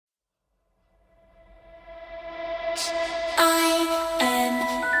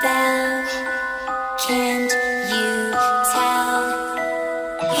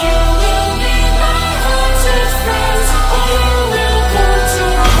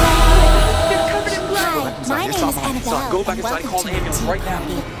Go back inside and call an ambulance right now.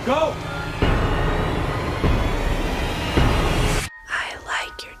 Go! I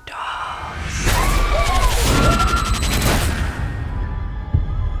like your dolls.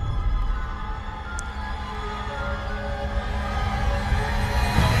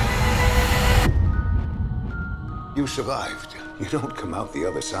 You survived. You don't come out the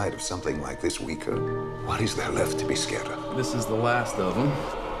other side of something like this weaker. What is there left to be scared of? This is the last of them.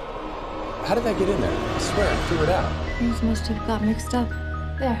 How did that get in there? I swear I threw it out. Things must have got mixed up.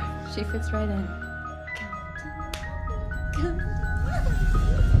 There, she fits right in.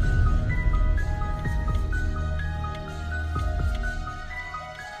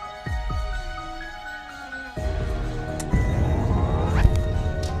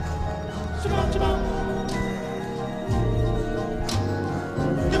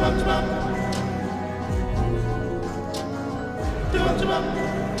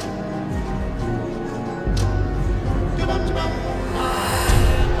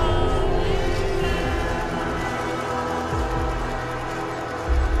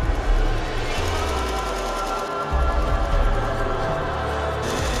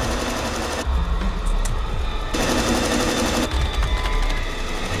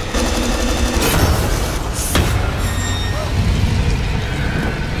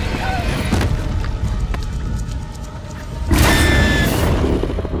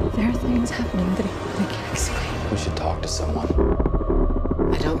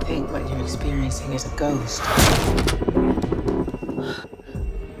 Is a ghost.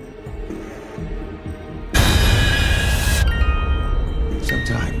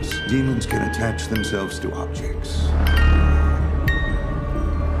 Sometimes demons can attach themselves to objects. What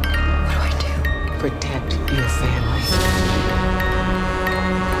do I do? Protect your family.